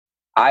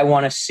I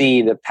want to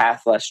see the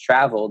path less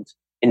traveled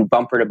in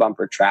bumper to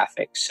bumper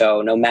traffic.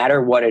 So no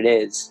matter what it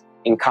is,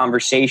 in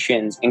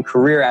conversations, in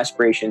career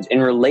aspirations,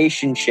 in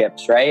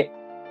relationships, right?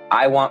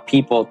 I want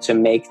people to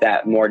make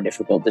that more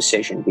difficult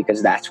decision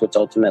because that's what's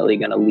ultimately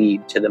going to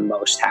lead to the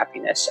most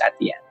happiness at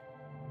the end.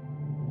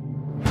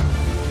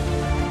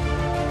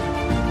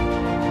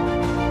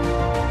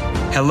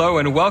 Hello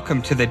and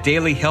welcome to the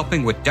Daily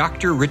Helping with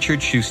Dr.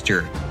 Richard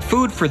Schuster.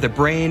 Food for the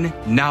brain,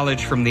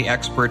 knowledge from the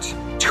experts,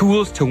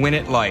 tools to win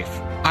at life.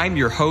 I'm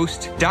your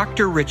host,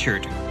 Dr.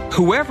 Richard.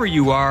 Whoever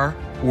you are,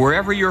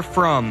 wherever you're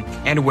from,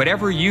 and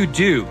whatever you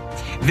do,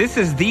 this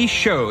is the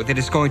show that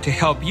is going to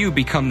help you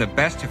become the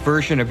best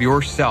version of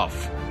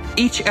yourself.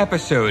 Each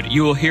episode,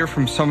 you will hear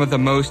from some of the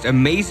most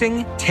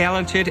amazing,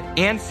 talented,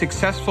 and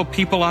successful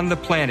people on the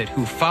planet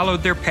who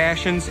followed their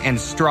passions and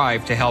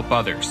strive to help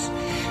others.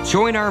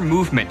 Join our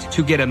movement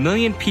to get 1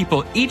 million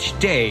people each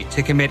day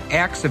to commit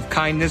acts of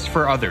kindness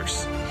for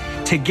others.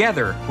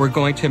 Together, we're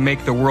going to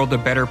make the world a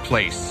better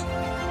place.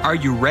 Are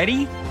you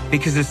ready?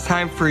 Because it's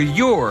time for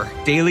your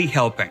Daily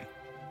Helping.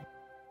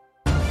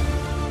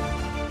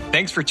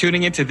 Thanks for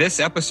tuning into this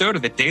episode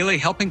of the Daily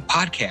Helping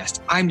Podcast.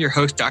 I'm your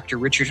host, Dr.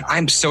 Richard.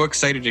 I'm so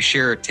excited to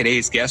share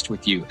today's guest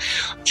with you.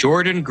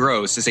 Jordan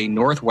Gross is a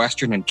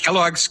Northwestern and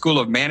Kellogg School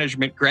of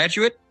Management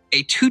graduate,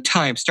 a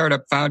 2-time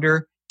startup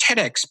founder,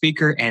 TEDx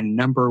speaker, and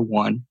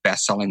 #1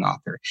 best-selling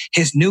author.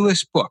 His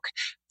newest book,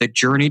 The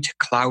Journey to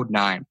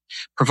Cloud9,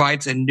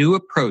 provides a new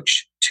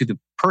approach to the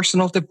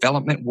personal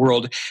development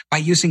world by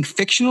using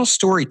fictional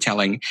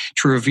storytelling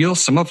to reveal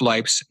some of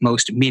life's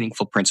most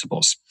meaningful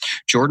principles.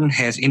 Jordan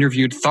has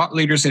interviewed thought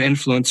leaders and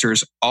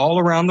influencers all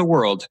around the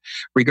world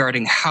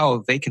regarding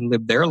how they can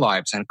live their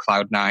lives on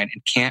Cloud9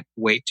 and can't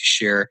wait to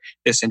share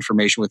this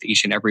information with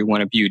each and every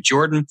one of you.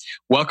 Jordan,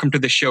 welcome to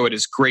the show. It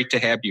is great to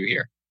have you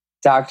here.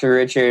 Dr.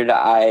 Richard,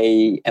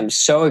 I am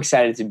so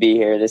excited to be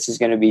here. This is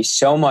going to be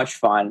so much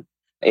fun.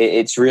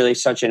 It's really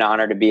such an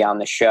honor to be on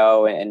the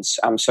show, and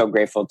I'm so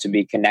grateful to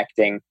be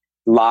connecting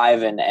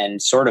live and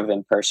sort of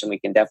in person. We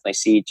can definitely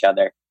see each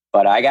other,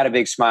 but I got a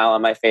big smile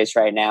on my face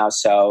right now.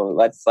 So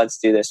let's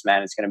do this,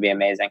 man. It's going to be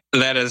amazing.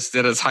 That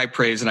is high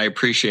praise, and I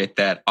appreciate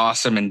that.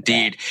 Awesome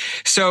indeed.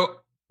 Yeah. So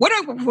one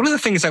of the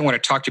things I want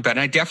to talk to you about, and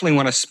I definitely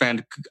want to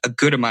spend a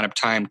good amount of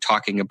time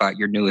talking about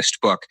your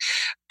newest book,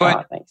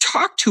 but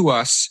talk to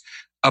us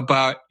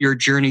about your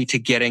journey to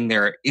getting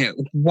there.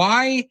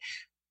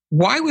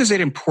 Why was it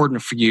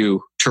important for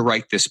you to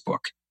write this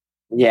book?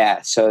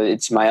 Yeah, so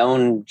it's my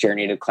own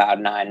journey to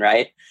Cloud9,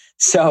 right?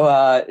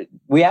 So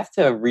we have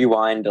to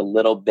rewind a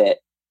little bit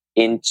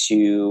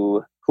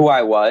into who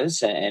I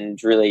was and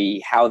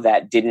really how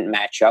that didn't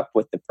match up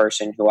with the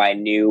person who I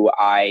knew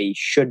I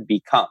should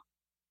become.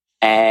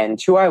 And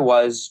who I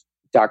was,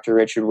 Dr.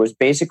 Richard, was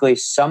basically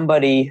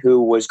somebody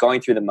who was going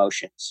through the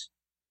motions,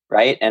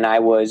 right? And I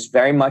was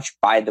very much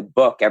by the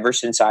book ever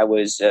since I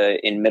was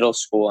in middle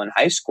school and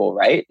high school,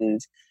 right?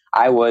 And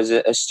I was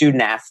a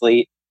student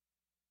athlete,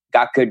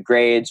 got good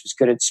grades, was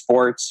good at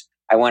sports.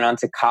 I went on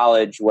to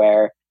college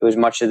where it was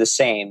much of the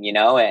same,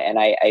 and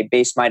I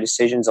based my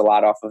decisions a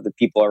lot off of the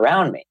people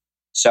around me.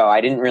 So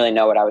I didn't really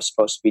know what I was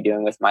supposed to be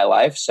doing with my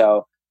life.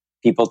 So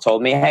people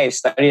told me, hey,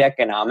 study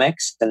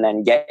economics and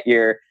then get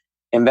your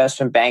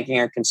investment banking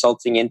or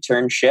consulting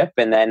internship,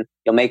 and then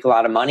you'll make a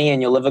lot of money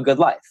and you'll live a good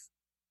life.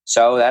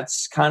 So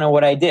that's kind of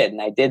what I did.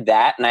 And I did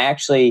that. And I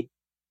actually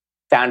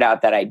found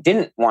out that I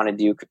didn't want to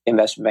do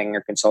investment banking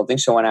or consulting.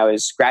 So when I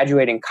was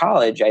graduating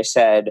college, I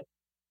said,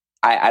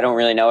 I don't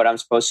really know what I'm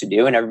supposed to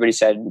do. And everybody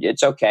said,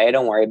 it's okay.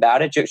 Don't worry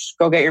about it. Just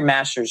go get your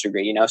master's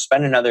degree,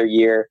 spend another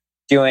year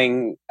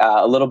doing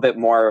a little bit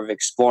more of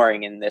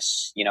exploring in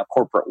this,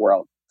 corporate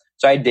world.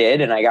 So I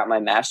did, and I got my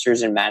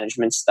master's in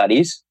management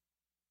studies.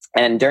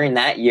 And during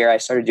that year, I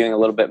started doing a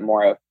little bit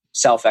more of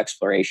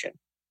self-exploration.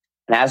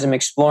 And as I'm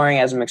exploring,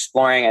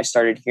 I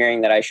started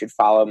hearing that I should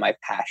follow my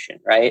passion,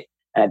 right?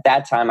 And at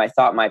that time, I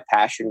thought my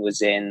passion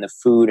was in the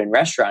food and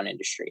restaurant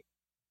industry.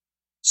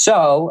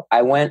 So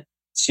I went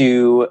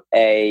to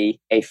a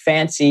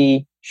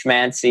fancy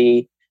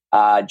schmancy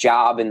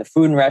job in the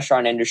food and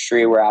restaurant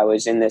industry where I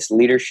was in this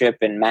leadership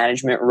and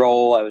management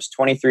role. I was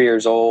 23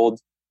 years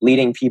old,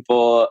 leading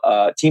people,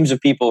 teams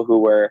of people who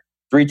were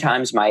 3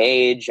 times my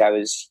age. I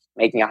was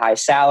making a high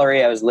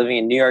salary. I was living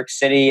in New York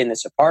City in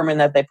this apartment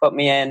that they put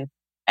me in.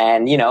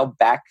 And,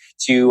 back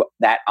to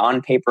that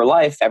on paper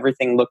life,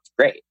 everything looked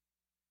great.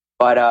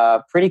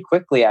 But pretty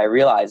quickly, I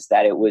realized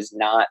that it was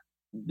not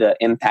the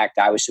impact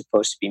I was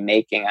supposed to be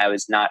making. I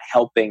was not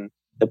helping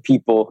the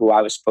people who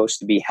I was supposed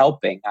to be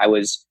helping. I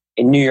was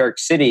in New York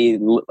City,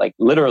 like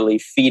literally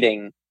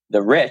feeding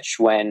the rich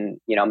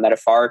when,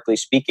 metaphorically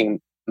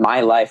speaking,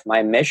 my life,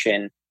 my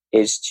mission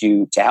is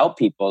to help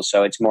people.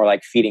 So it's more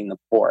like feeding the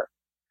poor.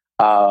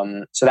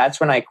 So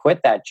that's when I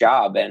quit that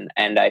job and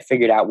I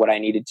figured out what I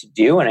needed to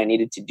do. And I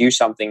needed to do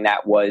something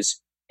that was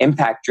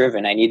impact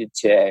driven. I needed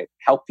to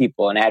help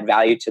people and add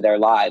value to their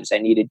lives. I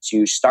needed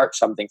to start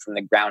something from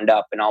the ground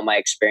up, and all my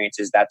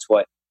experiences, that's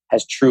what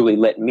has truly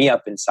lit me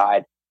up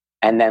inside.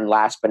 And then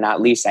last but not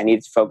least, I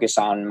needed to focus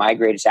on my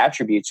greatest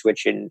attributes,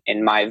 which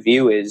in my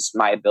view is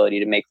my ability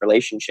to make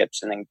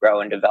relationships and then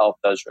grow and develop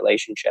those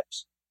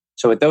relationships.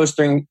 So with those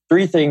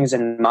three things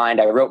in mind,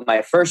 I wrote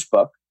my first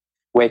book,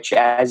 which,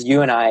 as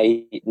you and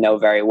I know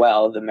very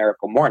well, The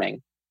Miracle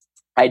Morning.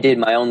 I did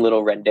my own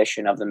little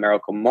rendition of The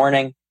Miracle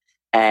Morning.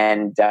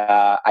 And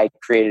I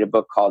created a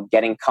book called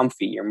Getting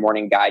Comfy, Your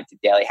Morning Guide to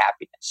Daily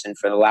Happiness. And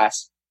for the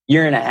last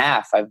year and a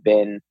half, I've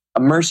been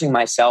immersing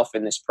myself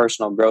in this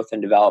personal growth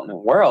and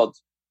development world.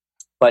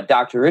 But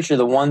Dr. Richard,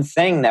 the one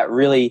thing that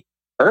really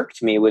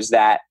irked me was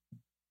that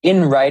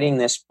in writing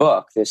this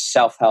book, this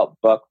self-help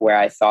book, where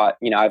I thought,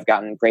 I've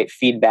gotten great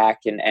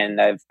feedback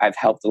and I've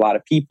helped a lot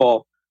of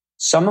people,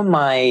 some of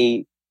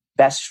my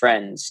best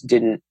friends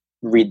didn't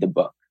read the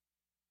book.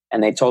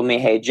 And they told me,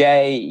 hey,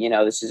 Jay,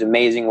 this is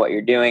amazing what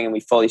you're doing and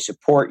we fully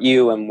support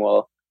you and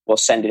we'll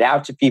send it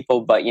out to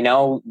people. But,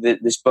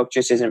 this book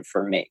just isn't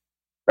for me.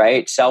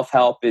 Right?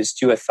 Self-help is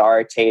too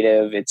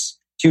authoritative. It's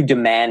too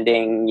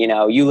demanding.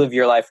 You live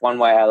your life one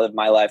way, I live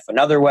my life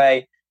another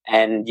way.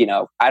 And,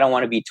 I don't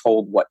want to be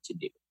told what to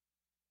do.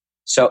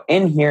 So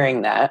in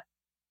hearing that,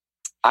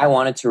 I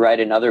wanted to write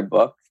another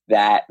book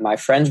that my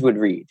friends would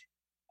read.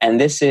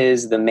 And this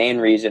is the main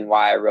reason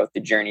why I wrote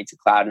The Journey to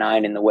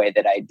Cloud9 in the way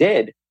that I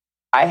did.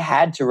 I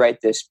had to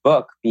write this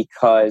book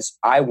because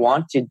I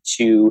wanted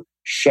to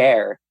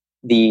share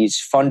these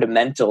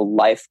fundamental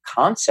life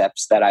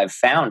concepts that I've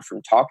found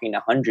from talking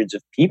to hundreds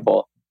of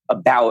people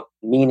about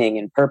meaning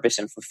and purpose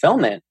and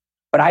fulfillment.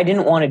 But I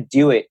didn't want to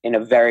do it in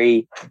a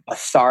very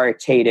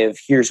authoritative,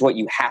 here's what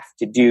you have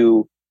to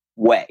do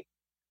way.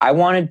 I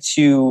wanted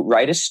to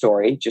write a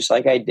story, just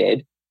like I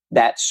did,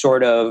 that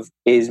sort of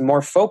is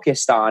more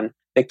focused on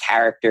the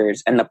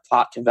characters and the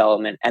plot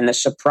development and the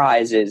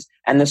surprises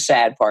and the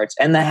sad parts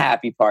and the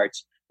happy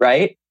parts,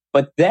 right?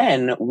 But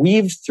then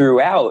weaved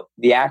throughout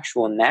the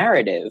actual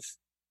narrative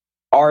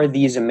are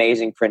these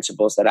amazing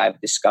principles that I've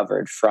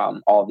discovered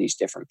from all these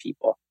different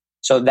people.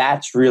 So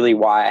that's really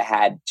why I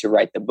had to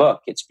write the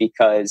book. It's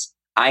because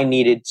I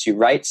needed to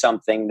write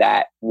something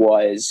that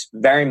was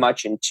very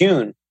much in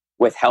tune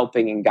with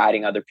helping and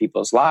guiding other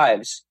people's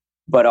lives,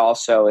 but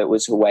also it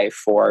was a way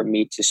for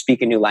me to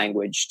speak a new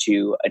language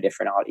to a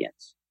different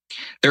audience.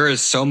 There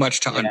is so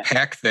much to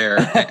unpack there.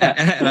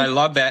 and I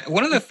love that.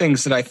 One of the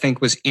things that I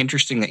think was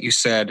interesting that you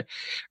said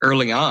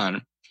early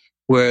on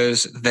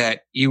was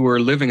that you were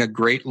living a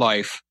great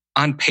life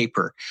on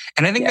paper.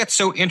 And I think that's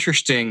so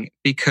interesting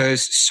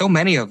because so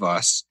many of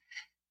us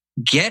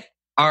get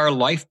our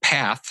life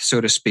path,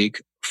 so to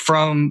speak,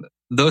 from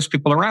those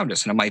people around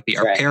us. And it might be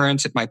our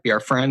parents, it might be our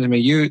friends. I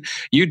mean,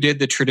 you did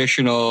the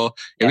traditional,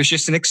 it was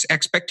just an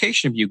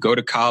expectation of you, go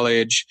to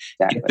college,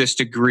 get this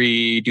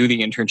degree, do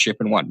the internship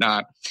and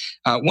whatnot.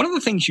 One of the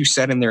things you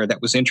said in there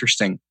that was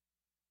interesting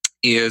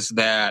is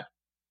that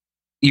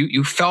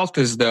you felt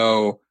as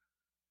though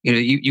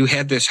you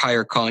had this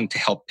higher calling to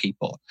help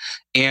people.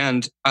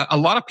 And a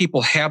lot of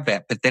people have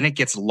that, but then it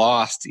gets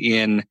lost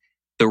in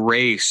the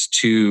race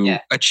to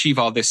achieve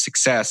all this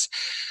success.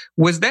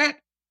 Was that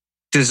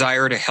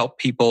desire to help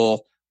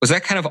people, was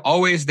that kind of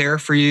always there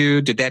for you?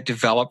 Did that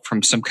develop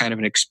from some kind of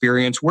an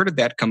experience? Where did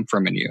that come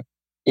from in you?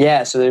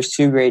 Yeah, so there's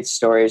two great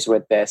stories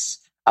with this.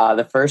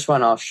 The first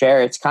one I'll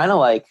share, it's kind of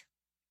like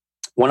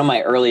one of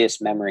my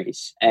earliest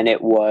memories. And I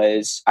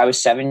was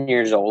 7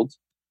 years old.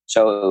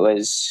 So it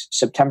was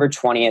September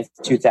 20th,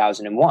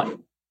 2001.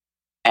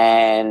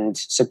 And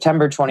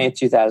September 20th,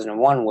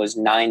 2001 was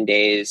 9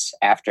 days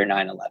after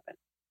 9/11.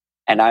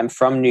 And I'm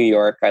from New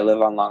York. I live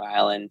on Long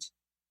Island.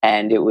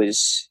 And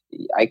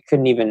I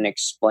couldn't even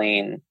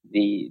explain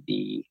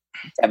the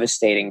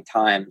devastating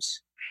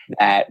times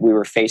that we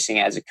were facing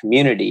as a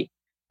community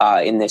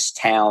in this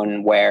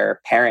town where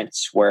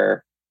parents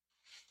were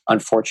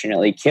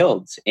unfortunately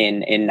killed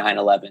in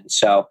 9/11.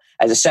 So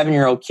as a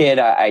 7-year-old kid,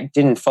 I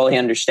didn't fully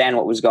understand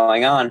what was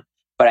going on,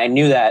 but I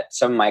knew that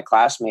some of my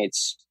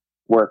classmates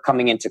were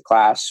coming into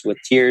class with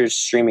tears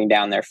streaming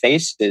down their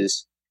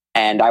faces,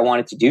 and I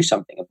wanted to do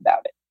something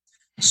about it.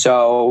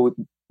 So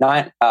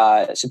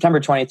September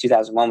 20th,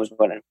 2001 was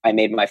when I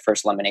made my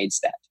first lemonade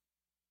stand.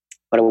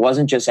 But it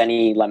wasn't just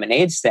any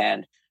lemonade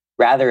stand.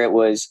 Rather, it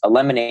was a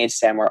lemonade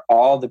stand where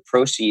all the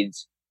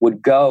proceeds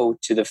would go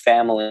to the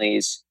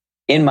families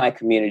in my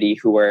community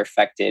who were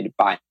affected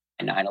by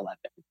 9/11.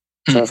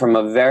 So from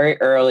a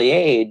very early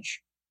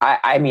age,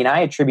 I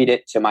attribute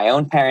it to my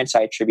own parents.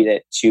 I attribute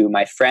it to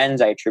my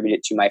friends. I attribute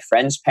it to my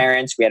friends'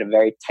 parents. We had a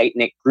very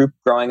tight-knit group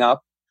growing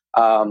up.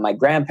 My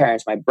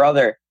grandparents, my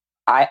brother.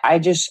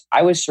 I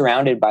was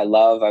surrounded by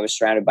love. I was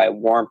surrounded by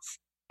warmth.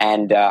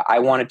 And I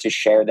wanted to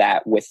share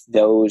that with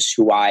those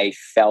who I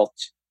felt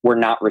were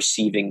not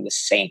receiving the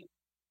same.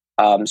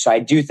 So I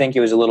do think it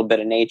was a little bit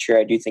of nature.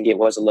 I do think it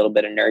was a little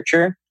bit of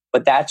nurture.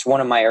 But that's one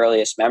of my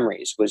earliest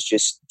memories, was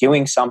just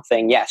doing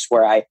something,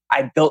 where I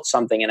built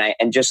something.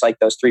 And just like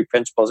those three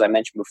principles I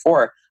mentioned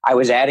before, I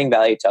was adding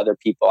value to other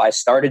people. I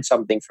started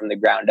something from the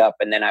ground up,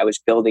 and then I was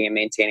building and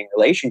maintaining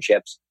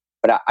relationships.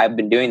 But I've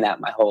been doing that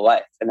my whole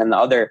life. And then the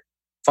other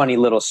funny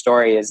little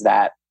story is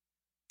that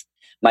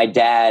my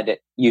dad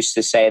used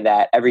to say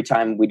that every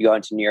time we'd go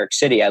into New York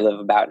City, I live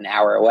about an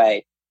hour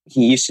away,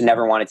 he used to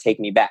never want to take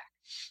me back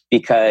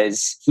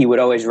because he would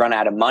always run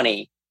out of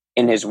money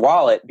in his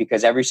wallet,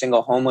 because every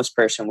single homeless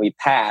person we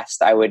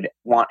passed, I would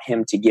want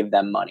him to give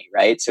them money,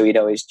 right? So he'd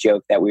always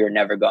joke that we were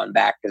never going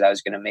back because I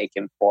was going to make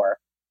him poor.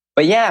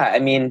 But yeah, I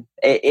mean,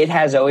 it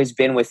has always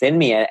been within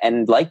me.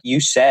 And like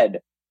you said,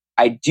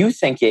 I do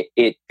think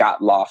it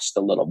got lost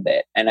a little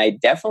bit. And I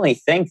definitely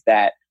think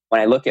that when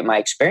I look at my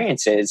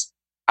experiences,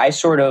 I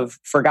sort of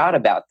forgot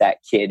about that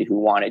kid who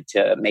wanted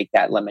to make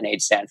that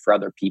lemonade stand for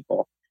other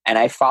people. And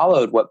I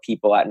followed what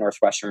people at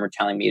Northwestern were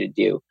telling me to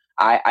do.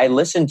 I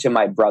listened to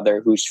my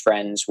brother, whose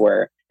friends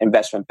were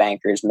investment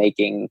bankers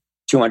making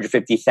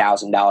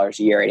 $250,000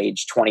 a year at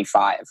age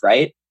 25,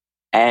 right?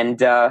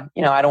 And, I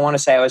don't want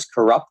to say I was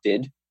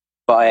corrupted,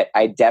 but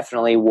I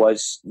definitely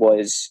was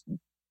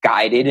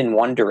guided in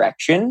one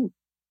direction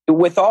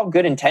with all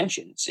good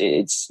intentions.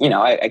 It's,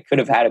 I could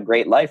have had a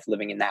great life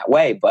living in that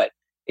way, but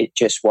it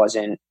just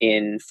wasn't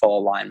in full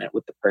alignment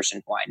with the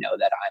person who I know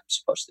that I'm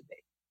supposed to be.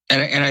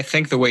 And I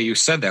think the way you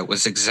said that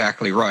was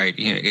exactly right.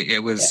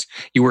 It was,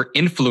 you were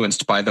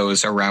influenced by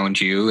those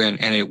around you, and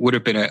it would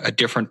have been a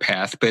different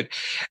path. But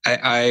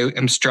I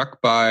am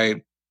struck by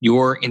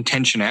your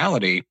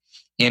intentionality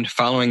in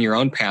following your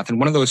own path. And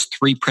one of those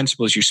three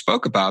principles you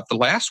spoke about, the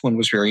last one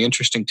was very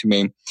interesting to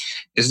me,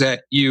 is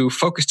that you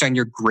focused on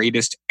your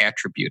greatest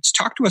attributes.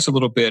 Talk to us a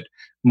little bit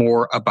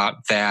more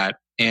about that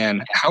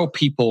and how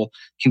people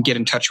can get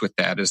in touch with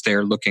that as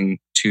they're looking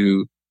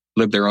to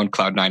live their own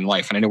Cloud9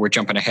 life. And I know we're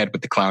jumping ahead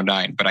with the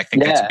Cloud9, but I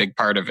think that's a big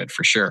part of it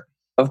for sure.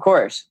 Of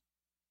course.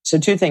 So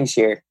two things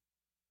here.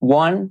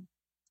 One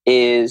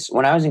is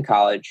when I was in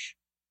college,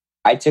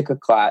 I took a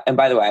class, and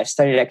by the way, I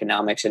studied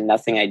economics, and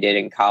nothing I did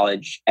in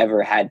college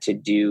ever had to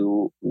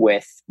do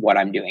with what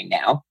I'm doing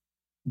now.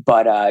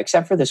 But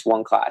except for this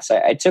one class,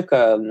 I took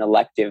an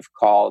elective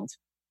called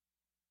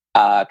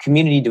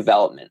Community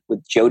Development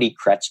with Jody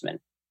Kretzmann.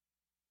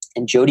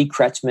 And Jody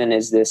Kretzmann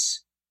is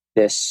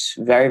this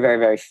very, very,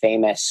 very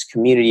famous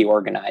community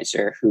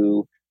organizer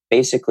who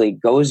basically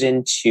goes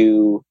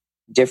into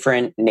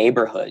different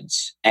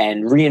neighborhoods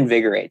and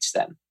reinvigorates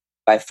them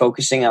by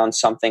focusing on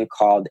something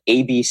called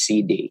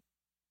ABCD,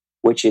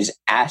 which is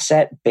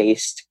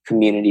asset-based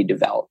community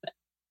development.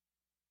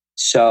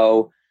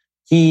 So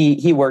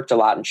he worked a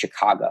lot in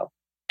Chicago,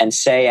 and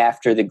say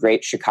after the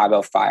Great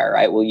Chicago Fire,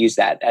 right? We'll use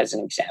that as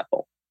an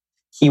example.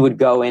 He would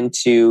go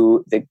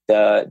into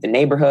the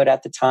neighborhood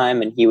at the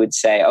time, and he would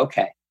say,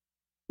 okay,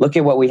 look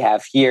at what we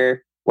have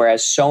here.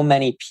 Whereas so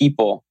many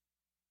people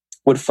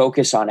would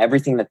focus on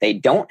everything that they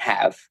don't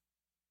have,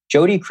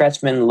 Jody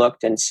Kretzmann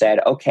looked and said,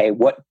 okay,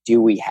 what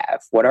do we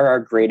have? What are our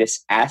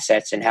greatest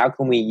assets, and how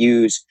can we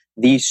use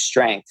these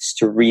strengths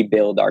to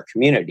rebuild our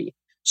community?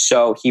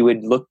 So he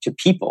would look to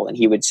people and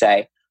he would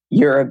say,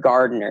 you're a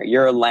gardener,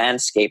 you're a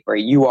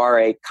landscaper, you are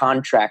a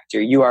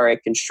contractor, you are a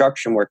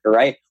construction worker,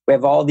 right? We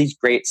have all these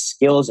great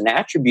skills and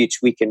attributes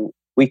we can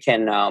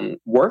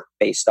work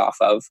based off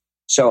of.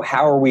 So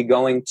how are we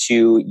going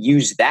to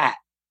use that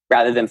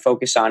rather than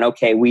focus on,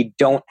 okay, we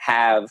don't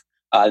have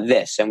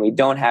this and we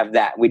don't have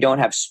that, we don't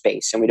have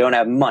space and we don't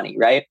have money,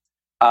 right?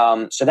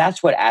 So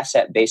that's what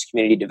asset-based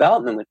community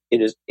development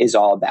is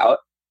all about.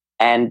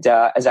 And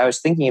as I was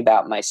thinking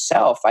about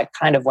myself, I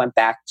kind of went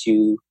back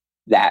to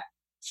that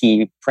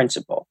key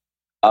principle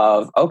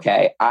of,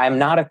 okay, I'm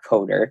not a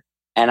coder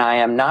and I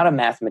am not a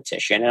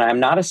mathematician and I'm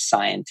not a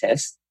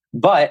scientist,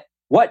 but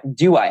what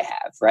do I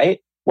have, right?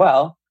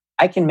 Well,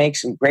 I can make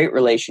some great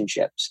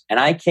relationships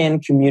and I can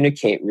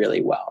communicate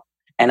really well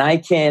and I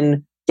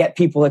can get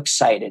people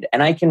excited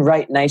and I can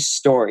write nice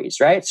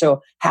stories, right?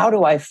 So how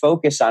do I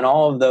focus on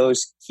all of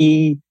those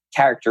key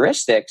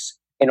characteristics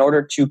in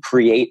order to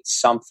create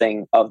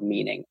something of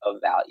meaning, of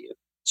value?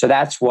 So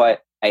that's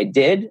what I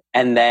did.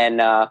 And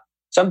then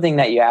something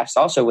that you asked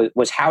also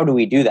was how do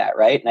we do that,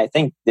 right? And I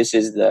think this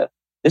is the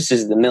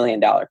 $1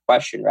 million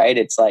question, right?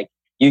 It's like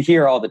you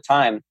hear all the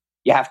time,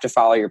 you have to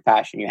follow your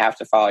passion. You have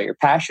to follow your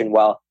passion.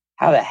 Well,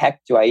 how the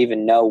heck do I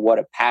even know what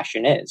a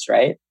passion is,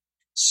 right?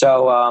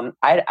 So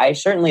I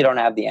certainly don't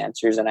have the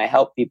answers, and I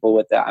help people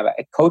with that.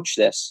 I coach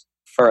this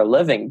for a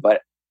living,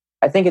 but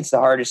I think it's the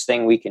hardest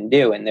thing we can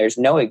do, and there's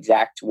no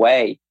exact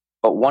way.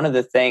 But one of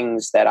the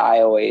things that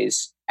I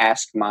always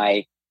ask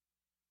my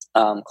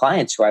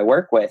clients who I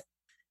work with,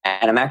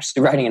 and I'm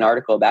actually writing an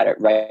article about it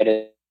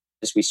right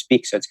as we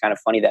speak, so it's kind of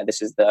funny that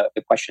this is the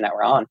question that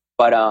we're on.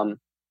 But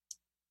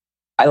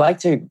I like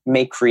to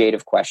make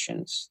creative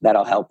questions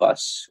that'll help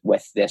us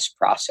with this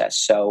process.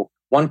 So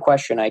one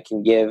question I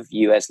can give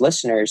you as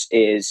listeners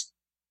is,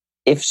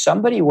 if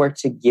somebody were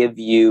to give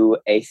you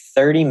a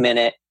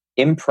 30-minute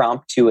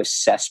impromptu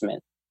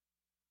assessment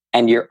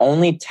and your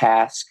only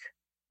task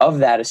of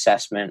that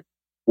assessment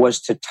was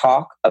to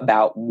talk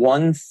about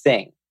one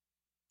thing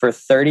for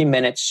 30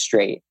 minutes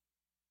straight,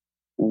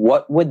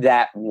 what would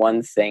that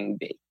one thing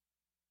be?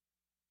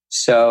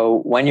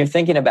 So when you're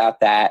thinking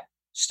about that,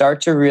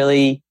 start to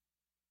really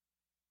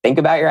think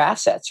about your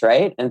assets,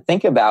 right? And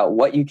think about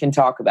what you can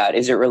talk about.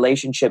 Is it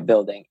relationship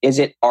building? Is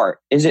it art?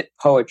 Is it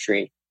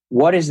poetry?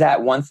 what is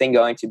that one thing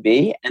going to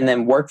be? And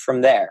then work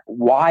from there.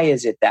 Why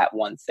is it that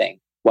one thing?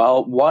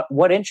 Well,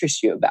 what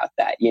interests you about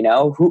that?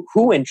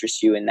 Who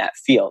interests you in that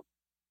field?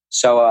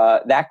 So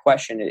that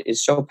question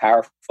is so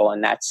powerful.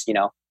 And that's,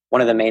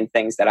 one of the main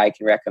things that I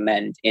can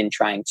recommend in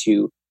trying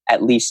to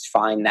at least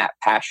find that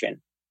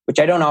passion, which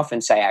I don't often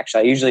say,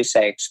 actually. I usually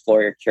say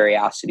explore your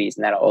curiosities,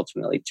 and that'll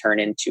ultimately turn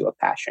into a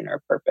passion or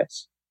a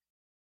purpose.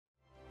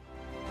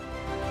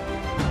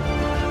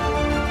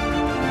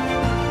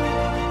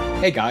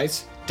 Hey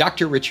guys,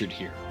 Dr. Richard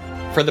here.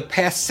 For the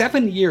past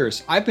 7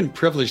 years, I've been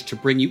privileged to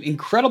bring you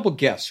incredible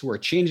guests who are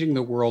changing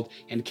the world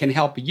and can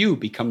help you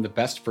become the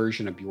best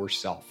version of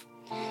yourself.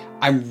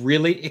 I'm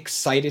really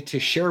excited to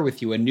share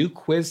with you a new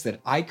quiz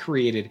that I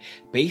created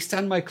based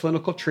on my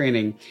clinical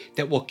training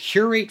that will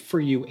curate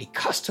for you a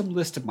custom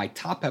list of my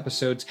top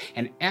episodes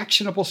and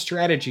actionable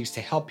strategies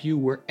to help you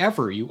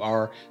wherever you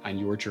are on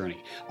your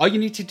journey. All you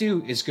need to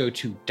do is go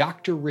to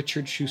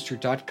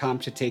drrichardschuster.com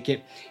to take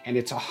it, and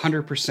it's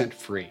 100%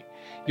 free.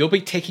 You'll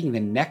be taking the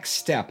next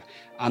step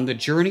on the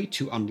journey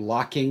to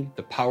unlocking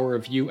the power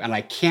of you, and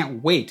I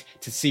can't wait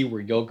to see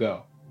where you'll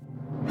go.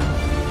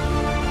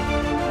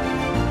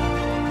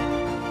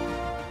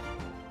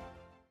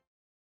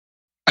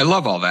 I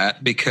love all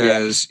that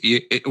because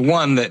the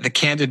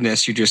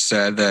candidness you just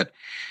said, that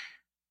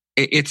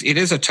it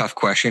is a tough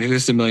question. It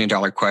is the $1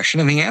 million question.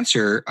 And the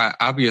answer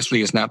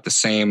obviously is not the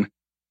same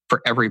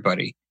for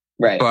everybody.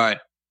 Right.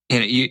 But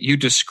you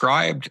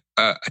described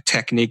a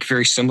technique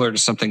very similar to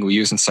something we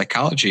use in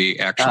psychology,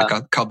 actually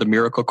called the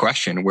miracle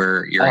question,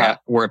 where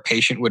where a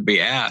patient would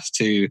be asked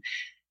to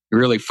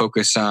really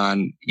focus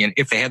on,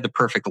 if they had the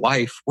perfect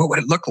life, what would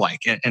it look like?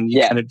 And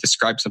you kind of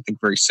described something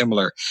very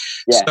similar.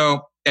 Yeah.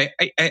 So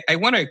I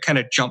want to kind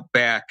of jump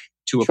back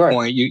to a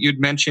point. You'd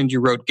mentioned you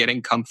wrote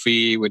Getting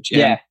Comfy, which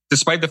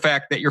despite the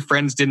fact that your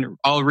friends didn't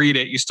all read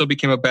it, you still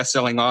became a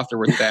best-selling author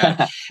with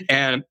that.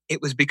 And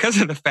it was because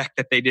of the fact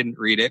that they didn't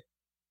read it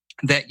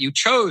that you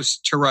chose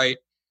to write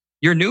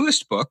your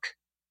newest book.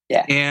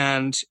 Yeah.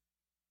 And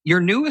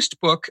your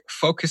newest book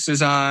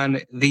focuses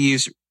on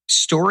these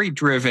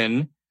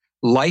story-driven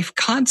life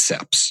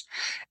concepts.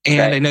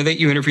 And I know that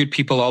you interviewed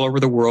people all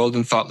over the world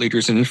and thought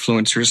leaders and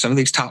influencers, some of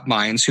these top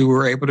minds who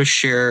were able to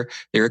share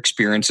their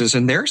experiences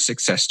and their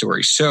success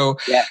stories. So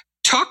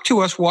talk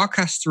to us, walk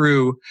us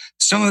through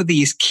some of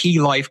these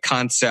key life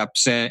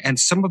concepts and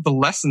some of the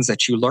lessons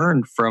that you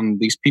learned from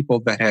these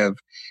people that have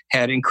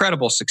had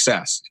incredible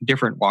success in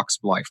different walks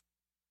of life.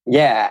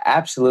 Yeah,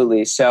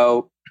 absolutely.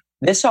 So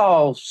this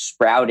all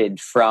sprouted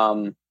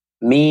from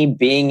me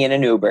being in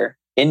an Uber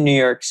in New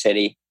York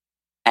City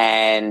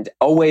and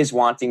always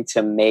wanting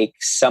to make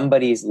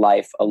somebody's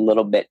life a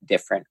little bit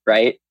different,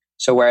 right?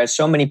 So whereas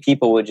so many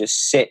people would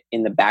just sit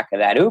in the back of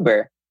that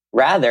Uber,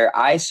 rather,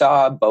 I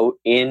saw a boat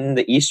in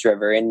the East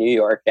River in New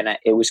York, and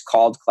it was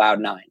called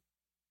Cloud9.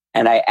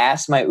 And I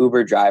asked my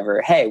Uber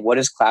driver, hey, what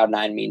does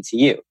Cloud9 mean to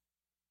you?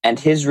 And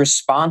his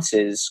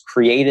responses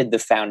created the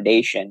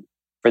foundation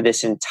for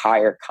this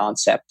entire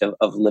concept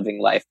of living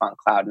life on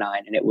Cloud9.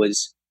 And it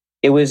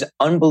was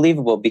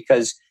unbelievable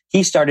because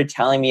he started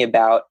telling me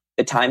about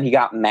the time he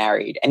got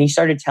married, and he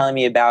started telling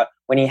me about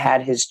when he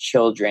had his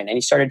children, and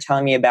he started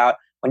telling me about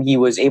when he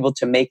was able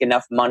to make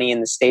enough money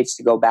in the States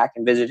to go back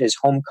and visit his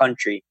home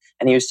country.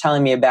 And he was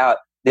telling me about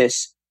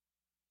this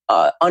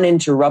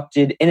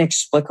uninterrupted,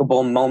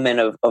 inexplicable moment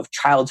of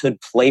childhood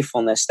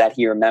playfulness that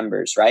he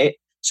remembers, right?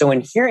 So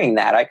in hearing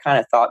that, I kind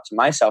of thought to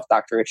myself,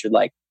 Dr. Richard,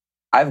 like,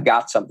 I've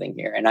got something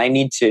here and I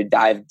need to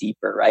dive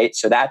deeper, right?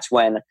 So that's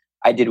when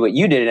I did what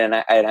you did, and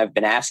I've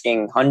been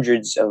asking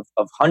hundreds of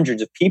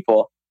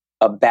people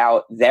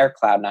about their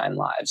Cloud9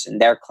 lives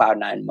and their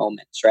Cloud9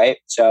 moments, right?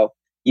 So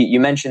you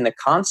mentioned the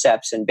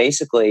concepts, and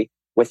basically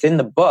within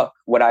the book,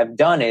 what I've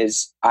done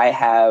is I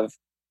have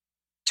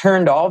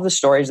turned all of the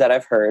stories that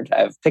I've heard,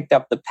 I've picked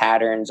up the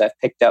patterns, I've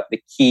picked up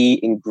the key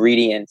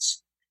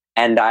ingredients,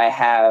 and I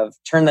have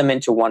turned them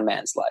into one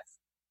man's life.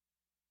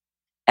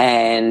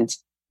 And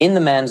in the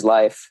man's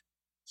life,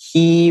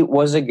 he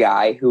was a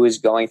guy who was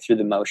going through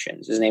the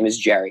motions. His name is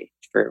Jerry,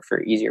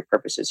 for easier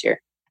purposes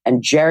here.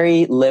 And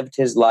Jerry lived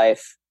his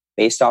life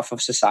based off of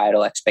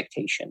societal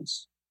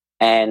expectations.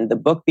 And the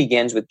book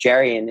begins with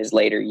Jerry in his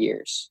later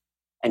years.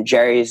 And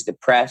Jerry is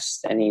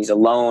depressed, and he's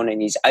alone,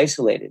 and he's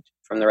isolated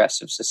from the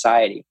rest of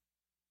society.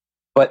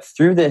 But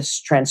through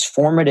this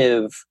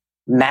transformative,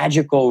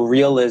 magical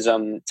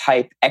realism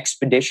type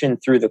expedition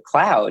through the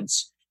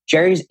clouds,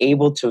 Jerry's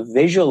able to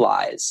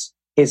visualize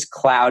his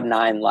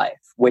Cloud9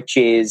 life, which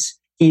is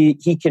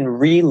he can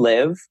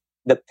relive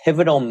the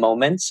pivotal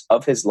moments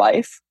of his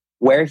life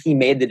where he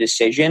made the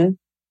decision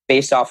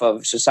based off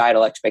of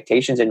societal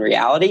expectations and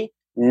reality.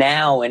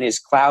 Now in his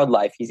cloud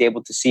life, he's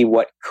able to see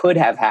what could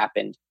have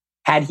happened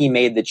had he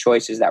made the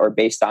choices that were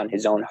based on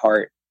his own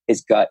heart,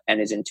 his gut, and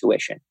his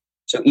intuition.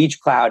 So each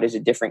cloud is a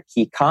different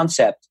key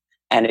concept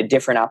and a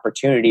different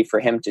opportunity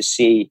for him to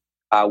see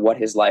what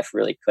his life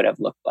really could have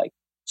looked like.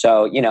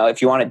 So,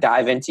 if you want to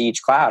dive into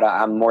each cloud,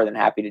 I'm more than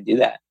happy to do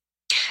that.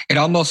 It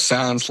almost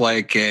sounds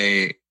like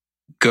a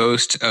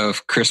Ghost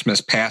of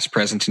Christmas Past,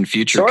 Present, and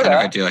Future Sorta. kind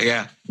of a deal.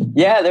 Yeah.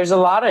 Yeah, there's a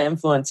lot of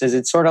influences.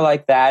 It's sort of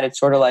like that. It's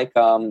sort of like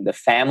The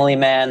Family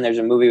Man. There's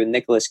a movie with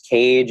Nicolas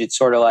Cage. It's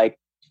sort of like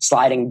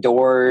Sliding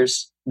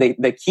Doors.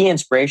 The key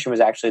inspiration was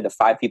actually The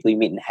Five People You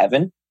Meet in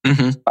Heaven.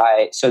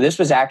 So this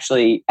was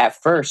actually, at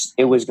first,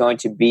 it was going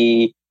to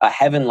be a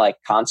heaven-like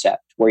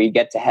concept where you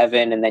get to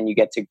heaven and then you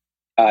get to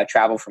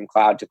travel from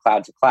cloud to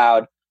cloud to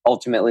cloud,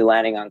 ultimately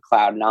landing on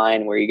cloud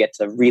 9, where you get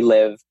to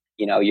relive,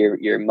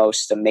 your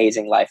most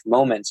amazing life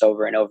moments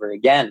over and over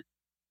again.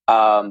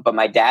 But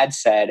my dad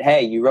said,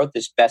 "Hey, you wrote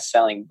this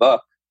best-selling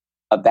book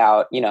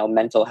about,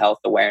 mental health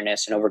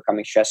awareness and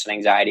overcoming stress and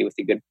anxiety with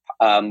a good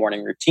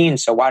morning routine.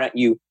 So why don't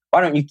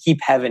you keep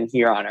heaven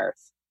here on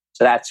earth?"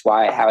 So that's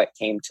how it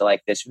came to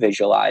like this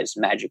visualized,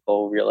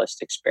 magical,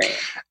 realistic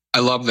experience. I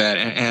love that,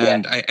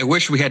 and I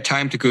wish we had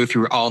time to go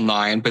through all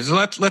 9, but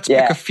let's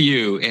pick a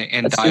few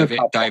and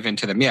dive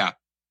into them. Yeah,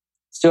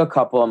 let's do a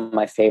couple of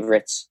my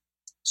favorites.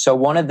 So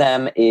one of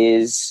them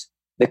is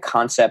the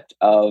concept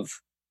of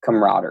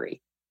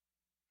camaraderie.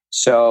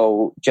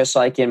 So just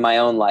like in my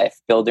own life,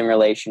 building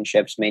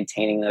relationships,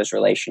 maintaining those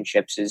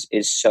relationships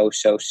is so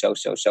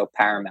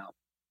paramount.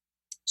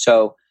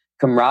 So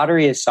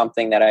camaraderie is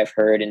something that I've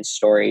heard in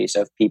stories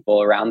of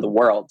people around the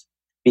world,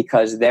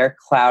 because their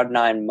cloud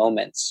 9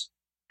 moments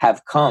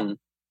have come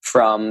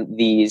from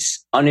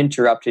these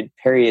uninterrupted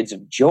periods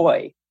of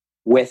joy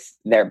with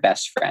their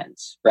best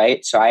friends,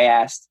 right? So I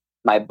asked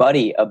my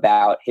buddy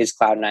about his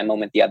cloud 9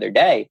 moment the other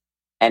day,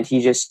 and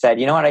he just said,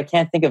 "You know what? I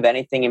can't think of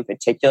anything in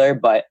particular,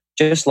 but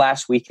just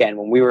last weekend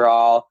when we were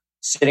all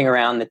sitting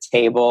around the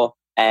table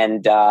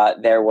and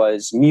there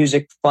was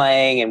music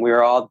playing and we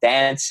were all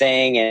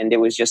dancing, and it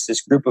was just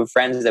this group of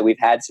friends that we've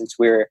had since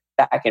we were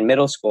back in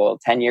middle school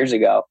 10 years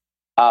ago.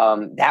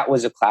 That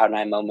was a cloud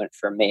 9 moment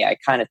for me. I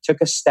kind of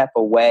took a step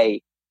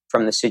away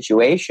from the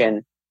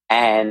situation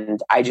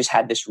and I just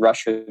had this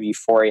rush of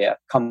euphoria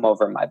come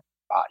over my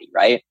body,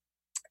 right?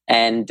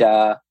 And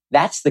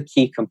that's the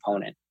key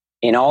component.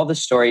 In all the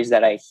stories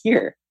that I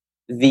hear,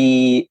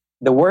 the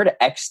word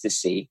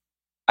ecstasy,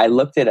 I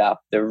looked it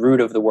up, the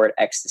root of the word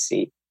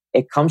ecstasy,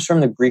 it comes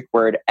from the Greek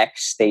word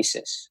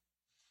ekstasis.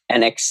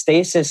 And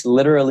ekstasis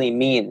literally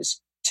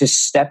means to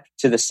step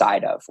to the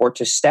side of, or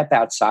to step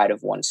outside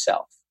of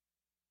oneself.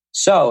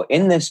 So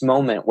in this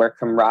moment where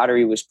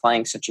camaraderie was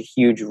playing such a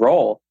huge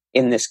role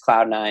in this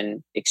cloud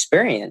 9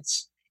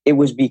 experience, it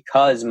was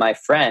because my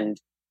friend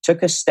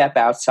took a step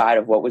outside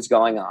of what was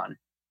going on,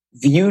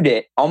 viewed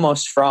it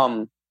almost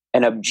from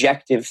an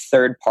objective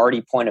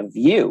third-party point of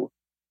view,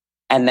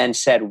 and then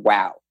said,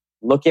 "Wow,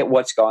 look at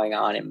what's going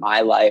on in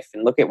my life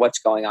and look at what's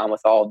going on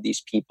with all of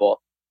these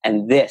people.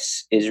 And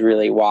this is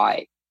really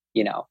why,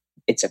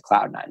 it's a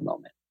cloud 9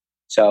 moment."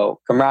 So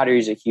camaraderie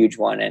is a huge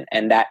one.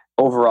 And that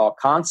overall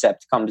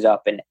concept comes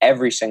up in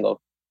every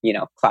single,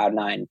 cloud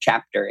 9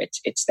 chapter.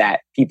 It's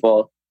that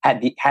people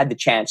had the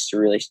chance to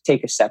really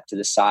take a step to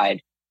the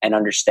side and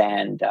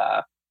understand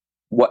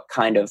what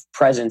kind of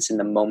presence in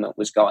the moment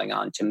was going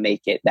on to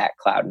make it that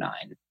cloud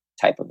 9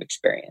 type of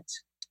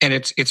experience. And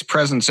it's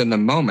presence in the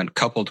moment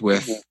coupled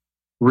with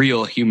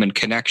real human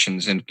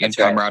connections and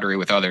camaraderie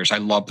with others. I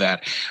love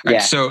that. All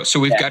right, so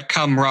we've got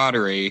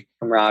camaraderie.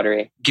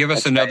 Give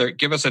us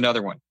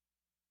another one.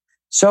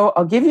 So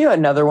I'll give you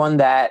another one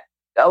that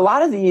a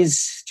lot of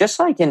these, just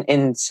like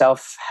in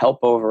self-help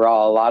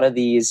overall, a lot of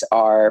these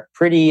are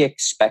pretty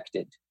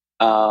expected.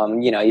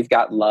 You've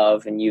got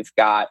love and you've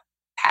got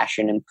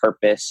passion and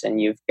purpose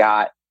and you've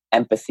got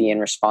empathy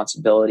and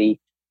responsibility.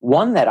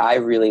 One that I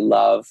really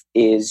love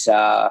is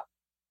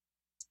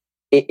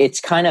it's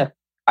kind of,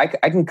 I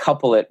can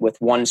couple it with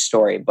one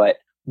story, but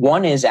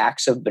one is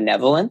acts of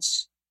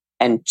benevolence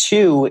and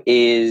 2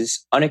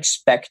 is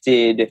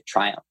unexpected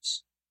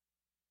triumphs.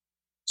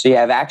 So you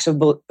have acts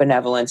of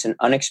benevolence and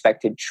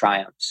unexpected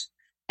triumphs.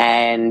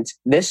 And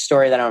this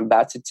story that I'm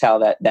about to tell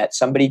that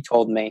somebody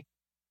told me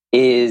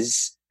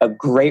is a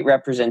great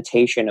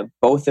representation of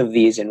both of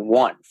these in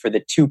one for the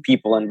 2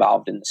 people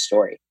involved in the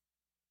story.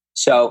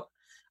 So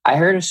I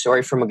heard a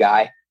story from a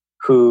guy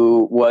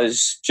who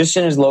was just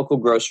in his local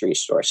grocery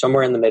store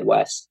somewhere in the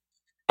Midwest.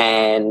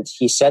 And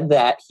he said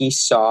that he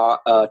saw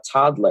a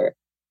toddler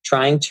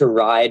trying to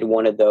ride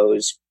one of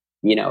those,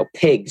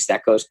 pigs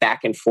that goes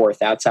back and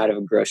forth outside of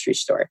a grocery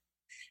store.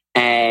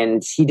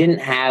 And he didn't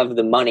have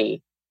the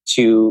money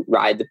to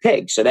ride the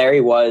pig. So there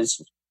he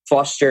was,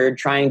 flustered,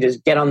 trying to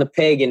get on the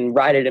pig and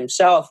ride it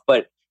himself,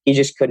 but he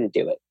just couldn't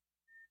do it.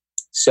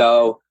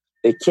 So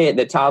the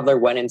toddler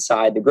went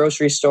inside the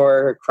grocery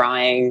store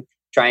crying,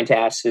 trying to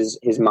ask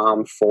his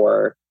mom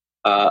for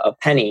a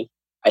penny,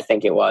 I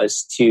think it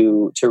was,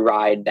 to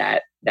ride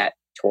that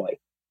toy.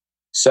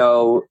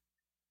 So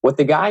what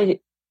the guy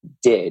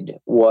did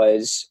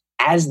was,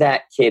 as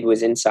that kid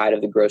was inside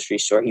of the grocery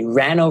store, he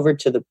ran over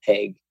to the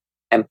pig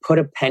and put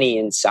a penny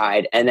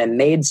inside and then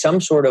made some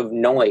sort of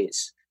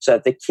noise so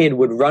that the kid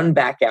would run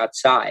back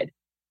outside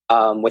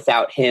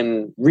without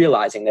him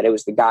realizing that it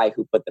was the guy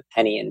who put the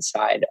penny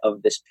inside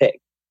of this pig.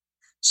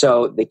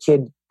 So the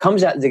kid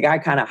comes out, the guy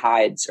kind of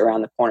hides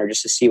around the corner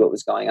just to see what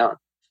was going on.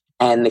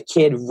 And the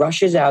kid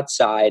rushes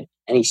outside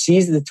and he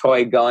sees the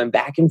toy going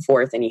back and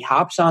forth and he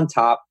hops on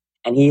top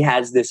and he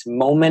has this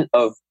moment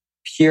of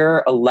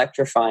pure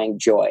electrifying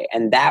joy.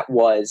 And that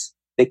was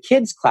the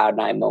kid's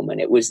Cloud9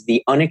 moment. It was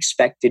the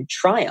unexpected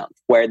triumph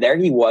where there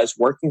he was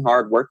working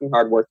hard.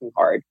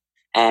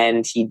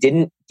 And he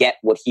didn't get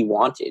what he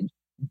wanted.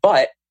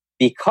 But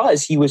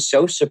because he was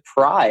so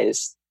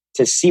surprised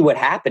to see what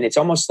happened, it's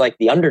almost like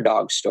the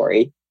underdog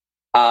story.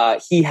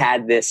 He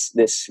had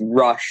this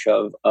rush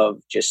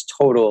of just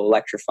total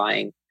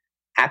electrifying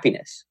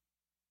happiness.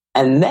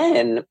 And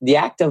then the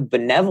act of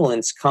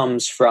benevolence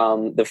comes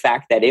from the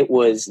fact that it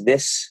was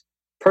this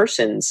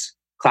person's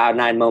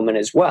Cloud9 moment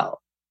as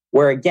well,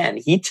 where again,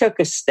 he took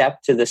a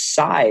step to the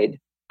side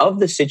of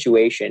the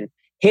situation,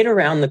 hit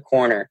around the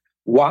corner,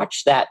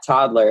 watched that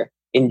toddler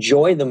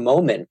enjoy the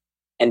moment,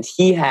 and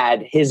he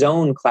had his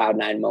own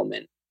Cloud9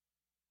 moment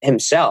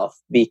himself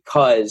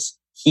because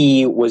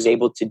he was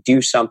able to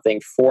do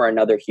something for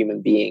another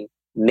human being,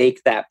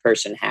 make that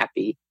person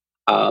happy,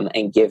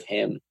 and give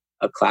him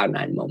a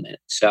Cloud9 moment.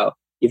 So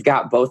you've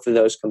got both of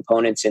those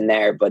components in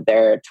there, but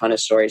there are a ton of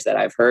stories that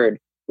I've heard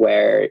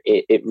where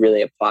it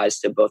really applies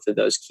to both of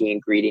those key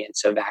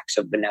ingredients of acts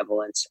of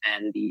benevolence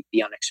and the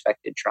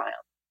unexpected triumph.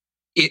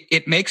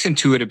 It makes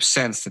intuitive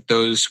sense that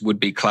those would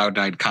be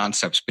Cloud9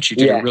 concepts, but you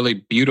did a really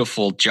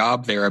beautiful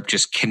job there of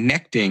just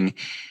connecting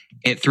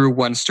it through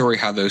one story,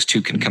 how those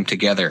two can come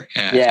together.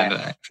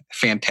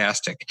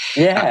 Fantastic.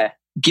 Yeah.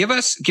 Give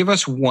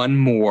us one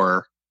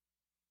more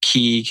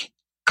key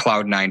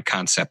Cloud9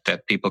 concept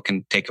that people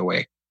can take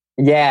away.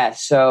 Yeah.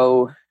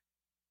 So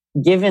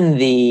given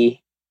the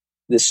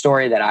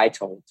story that I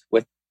told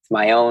with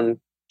my own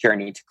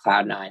journey to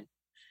Cloud9,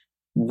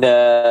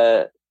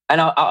 and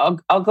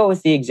I'll go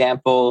with the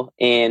example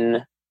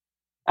in,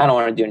 I don't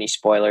want to do any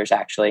spoilers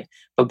actually,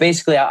 but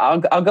basically I'll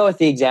go with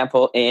the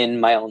example in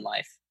my own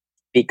life,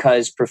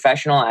 because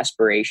professional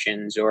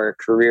aspirations or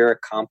career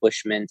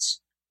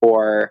accomplishments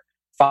or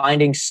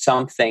finding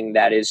something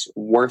that is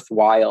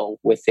worthwhile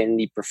within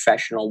the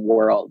professional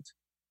world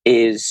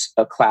is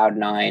a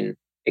Cloud9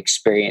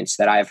 experience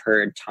that I've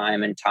heard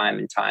time and time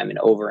and time and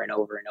over and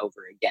over and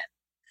over again.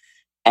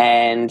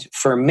 And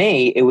for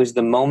me, it was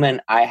the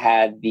moment I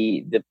had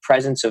the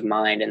presence of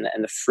mind and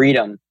the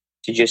freedom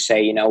to just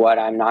say, you know what,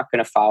 I'm not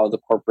going to follow the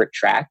corporate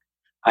track.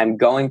 I'm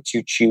going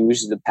to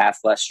choose the path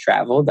less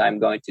traveled. I'm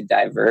going to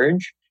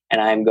diverge, and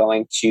I'm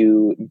going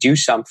to do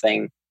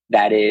something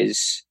that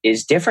is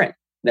different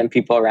than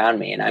people around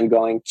me. And I'm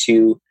going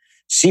to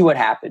see what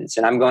happens.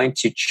 And I'm going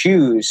to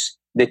choose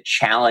the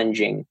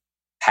challenging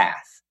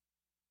path.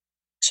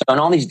 So in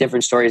all these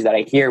different stories that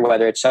I hear,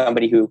 whether it's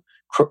somebody who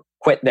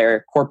quit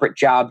their corporate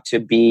job to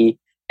be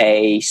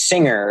a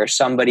singer, or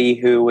somebody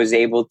who was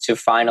able to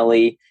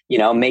finally,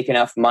 make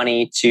enough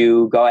money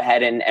to go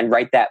ahead and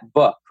write that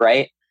book,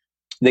 right?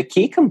 The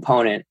key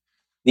component,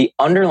 the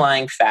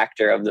underlying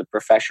factor of the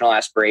professional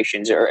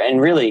aspirations,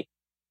 and really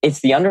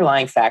it's the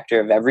underlying factor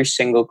of every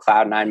single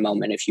Cloud9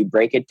 moment. If you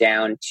break it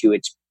down to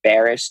its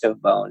barest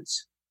of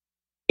bones,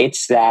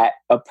 it's that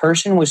a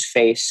person was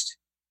faced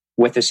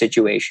with a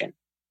situation.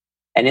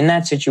 And in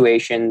that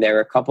situation, there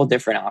are a couple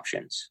different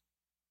options.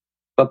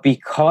 But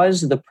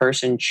because the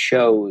person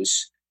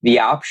chose the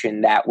option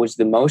that was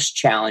the most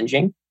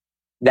challenging,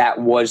 that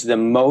was the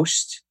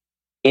most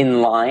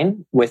in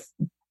line with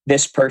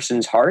this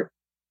person's heart,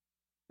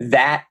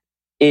 that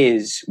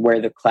is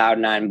where the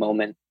Cloud9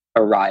 moment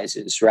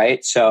arises,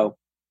 right? So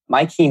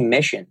my key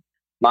mission,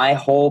 my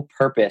whole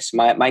purpose,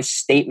 my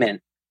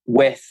statement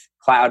with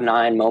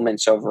Cloud9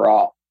 moments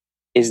overall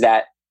is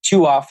that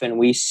too often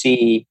we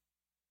see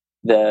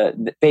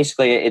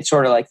basically it's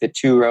sort of like the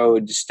two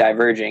roads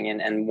diverging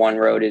and one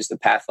road is the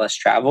path less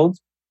traveled.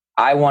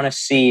 I want to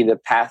see the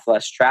path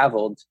less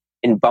traveled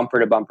in bumper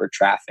to bumper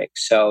traffic.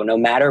 So no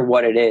matter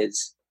what it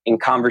is, in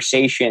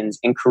conversations,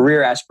 in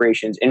career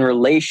aspirations, in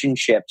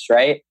relationships,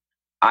 right?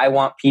 I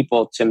want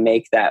people to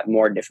make that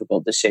more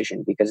difficult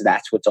decision, because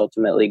that's what's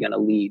ultimately going to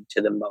lead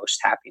to the most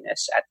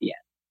happiness at the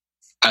end.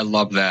 I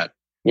love that.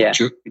 Yeah.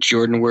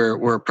 Jordan,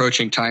 we're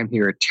approaching time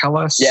here. Tell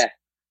us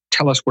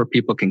where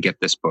people can get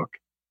this book.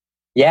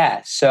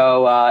 Yeah.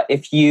 So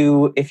if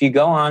you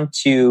go on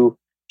to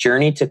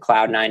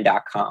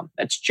journeytocloud9.com,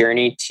 that's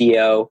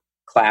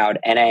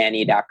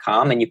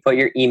journeytocloud9.com, and you put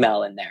your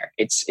email in there.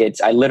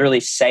 It's I literally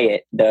say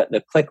it.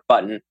 The click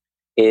button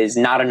is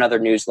not another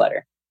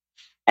newsletter.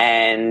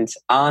 And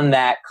on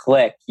that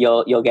click,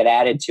 you'll get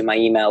added to my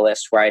email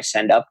list where I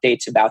send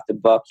updates about the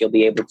book. You'll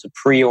be able to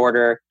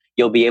pre-order.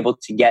 You'll be able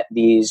to get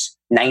these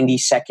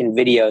 90-second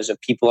videos of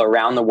people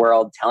around the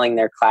world telling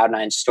their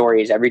Cloud9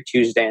 stories every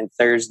Tuesday and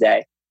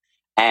Thursday.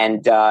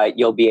 And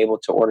you'll be able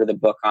to order the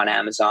book on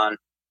Amazon,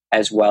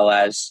 as well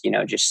as,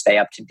 just stay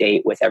up to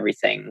date with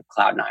everything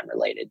Cloud9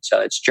 related.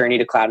 So it's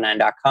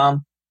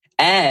journeytocloud9.com.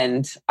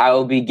 And I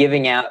will be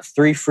giving out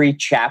 3 free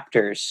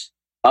chapters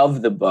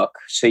of the book.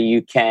 So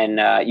you can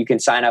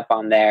sign up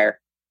on there.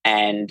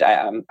 And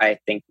I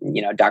think,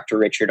 Dr.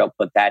 Richard will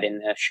put that in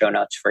the show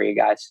notes for you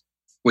guys.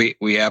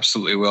 We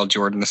absolutely will,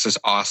 Jordan. This is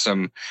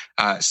awesome.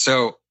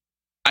 So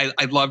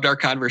I loved our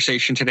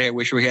conversation today. I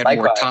wish we had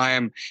Likewise. more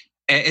time.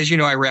 As you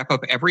know, I wrap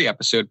up every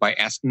episode by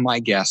asking my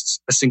guests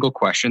a single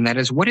question. That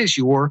is, what is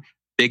your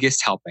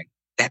biggest helping?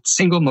 That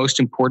single most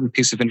important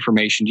piece of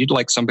information you'd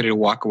like somebody to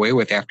walk away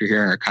with after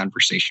hearing our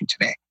conversation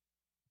today?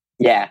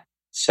 Yeah.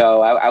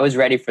 So I was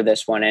ready for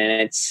this one,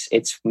 and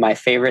it's my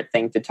favorite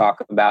thing to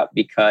talk about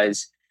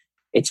because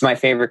it's my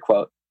favorite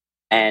quote.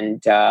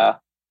 And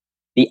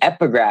the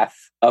epigraph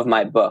of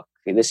my book,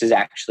 this is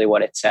actually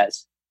what it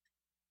says.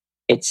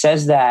 It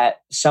says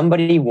that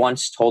somebody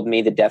once told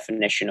me the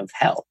definition of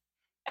hell,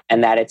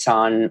 and that it's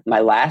on my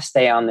last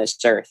day on this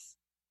earth,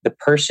 the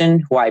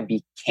person who I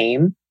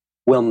became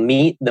will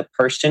meet the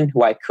person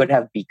who I could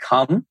have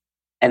become,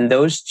 and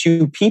those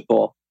two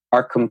people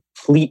are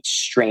complete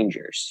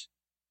strangers.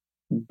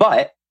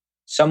 But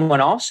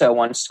someone also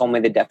once told me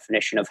the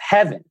definition of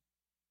heaven,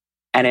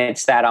 and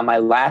it's that on my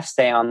last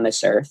day on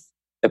this earth,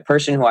 the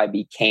person who I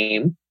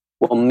became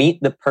will meet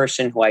the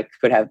person who I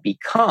could have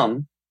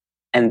become,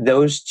 and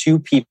those two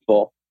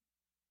people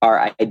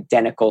are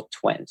identical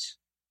twins.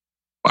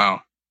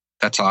 Wow,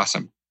 that's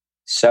awesome.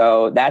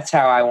 So that's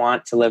how I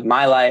want to live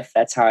my life.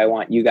 That's how I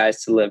want you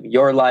guys to live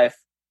your life.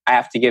 I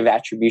have to give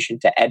attribution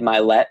to Ed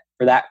Mylett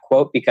for that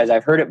quote because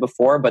I've heard it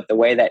before, but the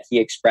way that he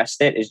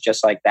expressed it is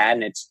just like that,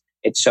 and it's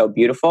so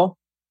beautiful.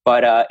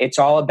 But it's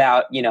all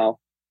about,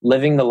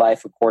 living the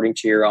life according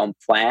to your own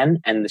plan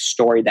and the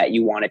story that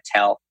you want to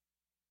tell,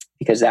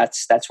 because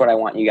that's what I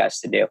want you guys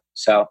to do.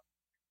 So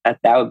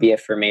that would be it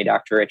for me,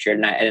 Dr.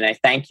 Richard. And I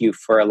thank you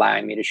for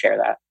allowing me to share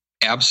that.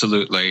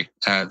 Absolutely.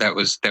 That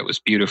was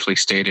beautifully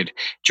stated.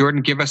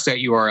 Jordan, give us that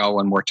URL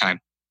one more time.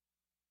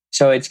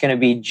 So it's going to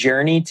be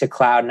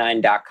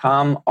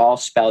journeytocloud9.com, all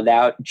spelled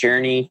out,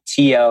 journey,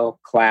 T-O,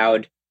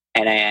 cloud.com.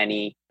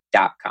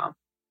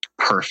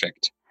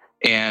 Perfect.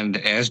 And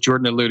as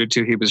Jordan alluded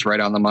to, he was right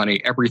on the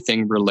money.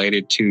 Everything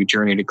related to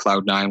Journey to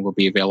Cloud9 will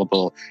be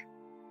available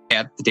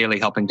at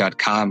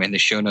thedailyhelping.com in the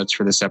show notes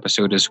for this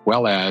episode, as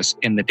well as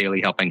in the Daily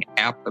Helping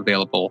app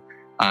available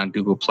on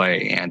Google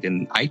Play and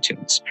in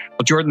iTunes.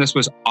 Well, Jordan, this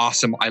was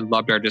awesome. I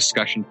loved our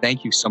discussion.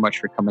 Thank you so much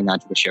for coming on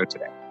to the show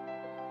today.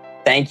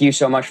 Thank you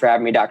so much for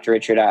having me, Dr.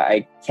 Richard.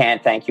 I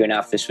can't thank you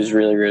enough. This was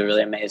really, really,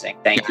 really amazing.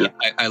 Thank you.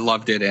 I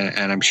loved it,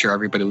 and I'm sure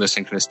everybody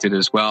listening to this did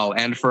as well.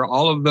 And for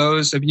all of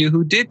those of you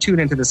who did tune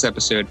into this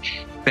episode,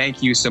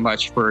 thank you so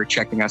much for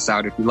checking us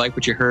out. If you like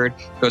what you heard,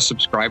 go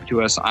subscribe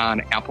to us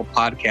on Apple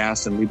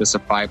Podcasts and leave us a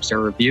 5-star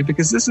review,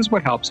 because this is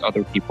what helps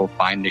other people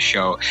find the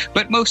show.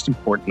 But most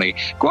importantly,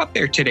 go out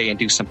there today and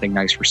do something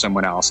nice for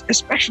someone else,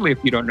 especially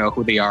if you don't know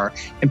who they are,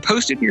 and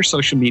post it in your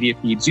social media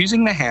feeds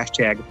using the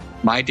hashtag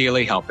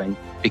MyDailyHelping,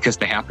 because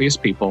the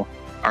happiest people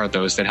are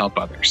those that help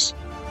others.